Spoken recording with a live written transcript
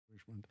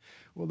establishment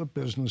or the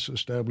business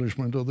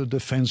establishment or the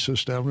defense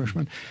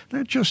establishment.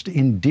 That just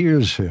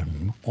endears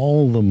him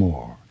all the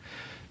more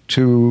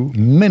to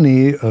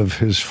many of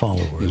his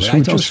followers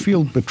who just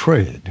feel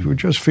betrayed, who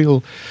just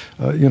feel,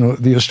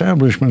 the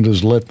establishment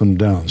has let them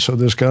down. So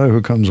this guy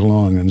who comes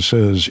along and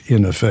says,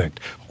 in effect,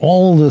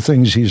 all the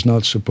things he's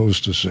not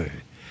supposed to say,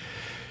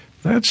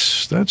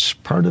 that's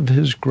part of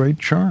his great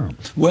charm.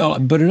 Well,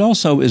 but it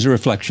also is a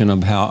reflection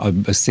of how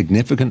a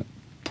significant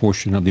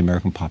portion of the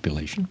American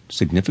population,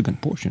 significant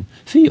portion,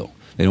 feel.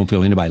 They don't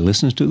feel anybody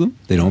listens to them.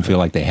 They don't feel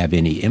like they have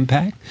any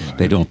impact. Right.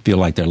 They don't feel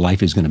like their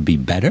life is going to be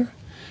better.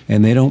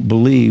 And they don't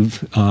believe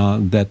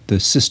that the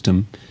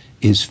system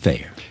is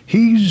fair.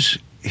 He's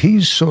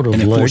sort of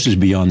and it forces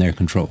beyond their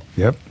control.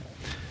 Yep.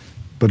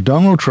 But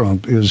Donald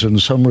Trump is in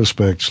some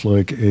respects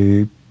like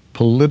a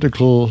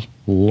political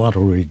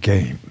lottery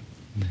game.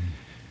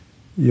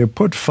 You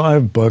put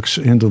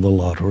 $5 into the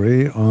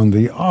lottery on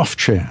the off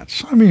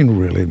chance. I mean,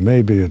 really,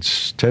 maybe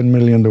it's 10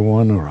 million to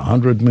 1 or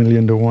 100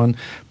 million to 1,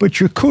 but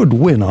you could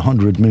win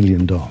 $100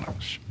 million,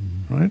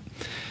 right?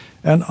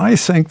 And I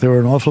think there are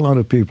an awful lot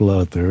of people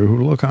out there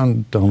who look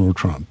on Donald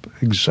Trump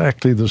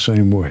exactly the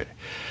same way.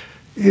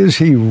 Is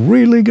he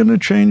really going to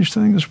change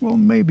things? Well,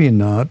 maybe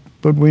not,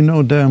 but we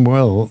know damn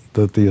well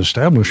that the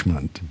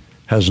establishment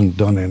hasn't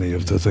done any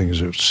of the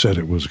things it said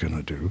it was going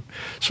to do.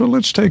 So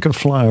let's take a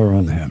flyer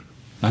on him.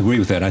 I agree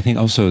with that. I think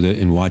also that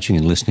in watching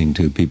and listening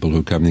to people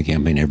who cover the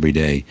campaign every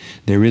day,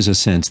 there is a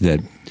sense that,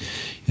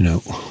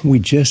 we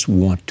just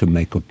want to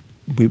make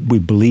we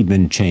believe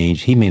in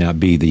change. He may not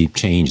be the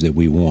change that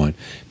we want,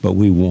 but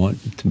we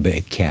want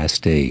to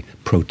cast a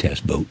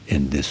protest vote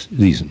in this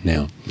season.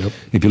 Now,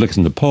 if you look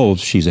in the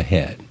polls, she's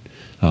ahead.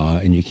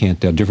 And you can't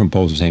tell. Different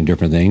polls are saying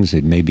different things.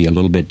 It may be a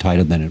little bit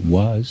tighter than it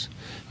was.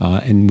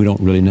 And we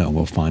don't really know.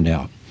 We'll find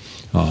out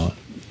on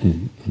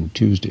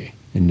Tuesday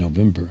in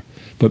November.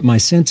 But my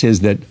sense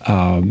is that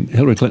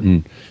Hillary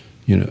Clinton,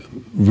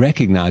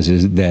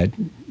 recognizes that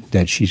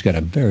she's got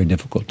a very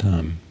difficult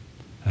time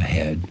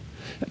ahead,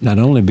 not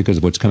only because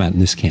of what's come out in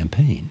this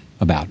campaign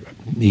about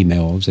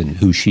emails and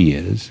who she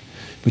is,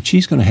 but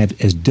she's going to have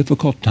as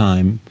difficult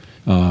time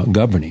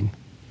governing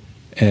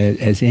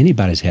as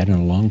anybody's had in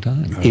a long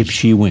time, if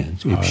she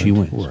wins.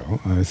 Well,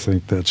 I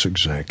think that's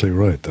exactly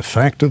right. The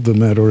fact of the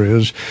matter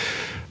is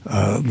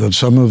that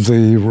some of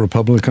the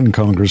Republican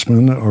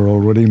congressmen are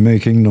already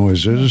making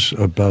noises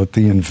about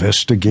the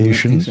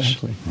investigations.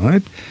 Exactly.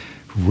 Right?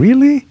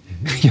 Really?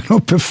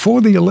 Before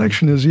the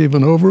election is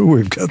even over,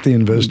 we've got the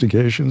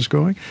investigations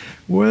going?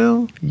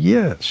 Well,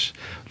 yes.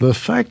 The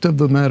fact of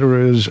the matter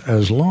is,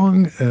 as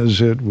long as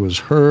it was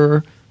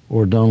her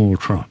or Donald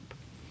Trump,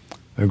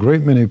 a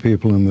great many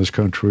people in this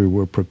country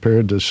were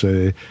prepared to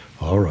say,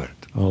 all right,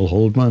 I'll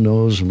hold my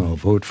nose and I'll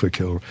vote for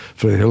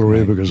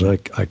Hillary because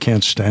I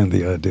can't stand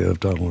the idea of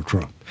Donald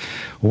Trump.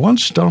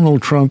 Once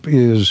Donald Trump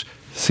is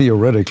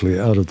theoretically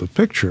out of the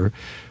picture,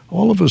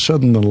 all of a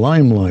sudden the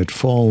limelight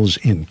falls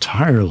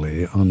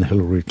entirely on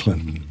Hillary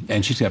Clinton.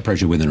 And she's got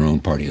pressure within her own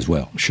party as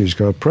well. She's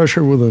got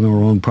pressure within her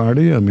own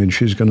party. I mean,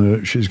 she's gonna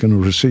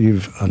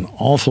receive an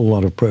awful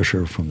lot of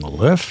pressure from the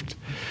left.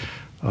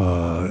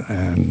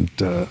 I'm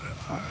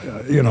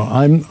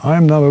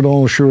not at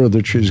all sure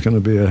that she's going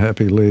to be a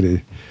happy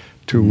lady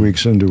 2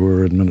 weeks into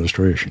her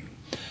administration.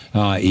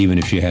 Even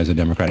if she has a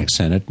Democratic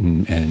Senate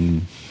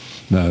and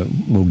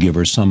will give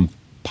her some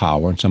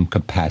power and some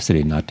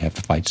capacity not to have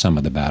to fight some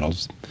of the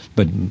battles.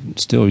 But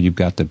still,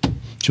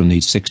 she'll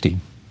need 60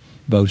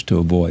 votes to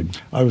avoid.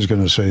 I was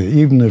going to say,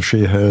 even if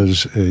she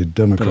has a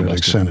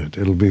Democratic Senate,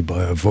 it'll be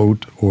by a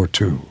vote or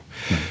two.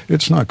 Right.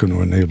 It's not going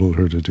to enable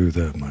her to do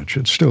that much.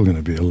 It's still going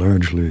to be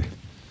largely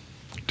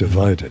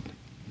divided.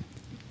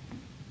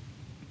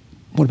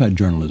 What about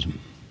journalism?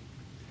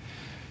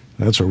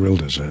 That's a real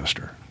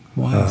disaster.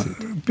 Why is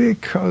it?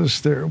 Because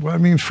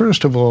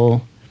first of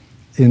all,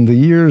 in the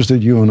years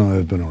that you and I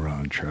have been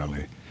around,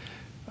 Charlie,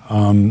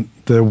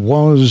 there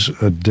was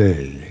a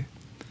day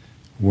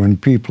when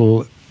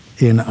people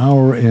in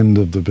our end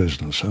of the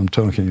business, I'm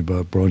talking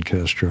about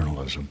broadcast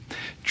journalism,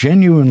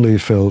 genuinely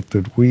felt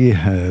that we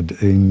had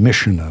a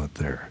mission out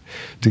there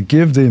to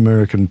give the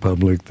American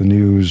public the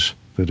news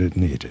that it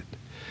needed.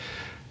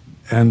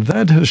 And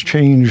that has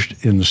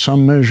changed in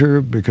some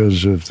measure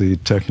because of the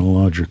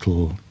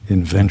technological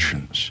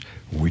inventions.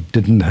 We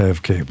didn't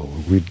have cable.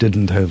 We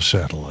didn't have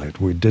satellite.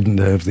 We didn't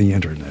have the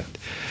internet.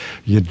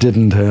 You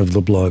didn't have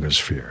the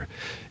blogosphere.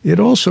 It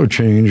also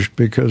changed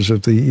because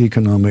of the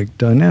economic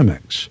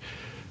dynamics.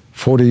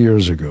 40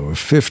 years ago,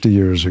 50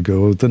 years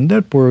ago, the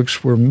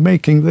networks were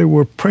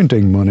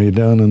printing money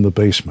down in the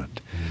basement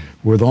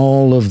with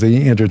all of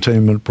the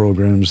entertainment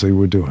programs they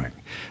were doing.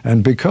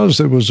 And because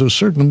there was a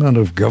certain amount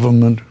of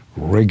government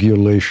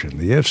regulation,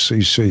 the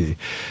FCC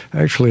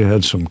actually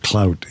had some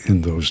clout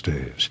in those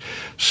days.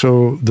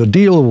 So the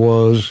deal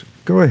was,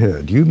 go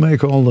ahead, you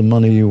make all the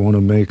money you want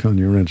to make on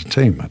your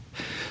entertainment,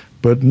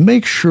 but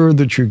make sure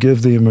that you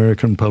give the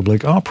American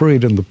public,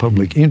 operate in the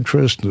public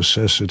interest,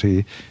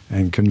 necessity,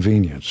 and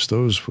convenience.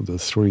 Those were the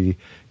three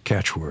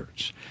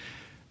catchwords.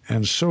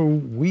 And so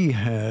we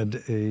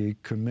had a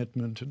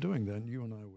commitment to doing that. You and I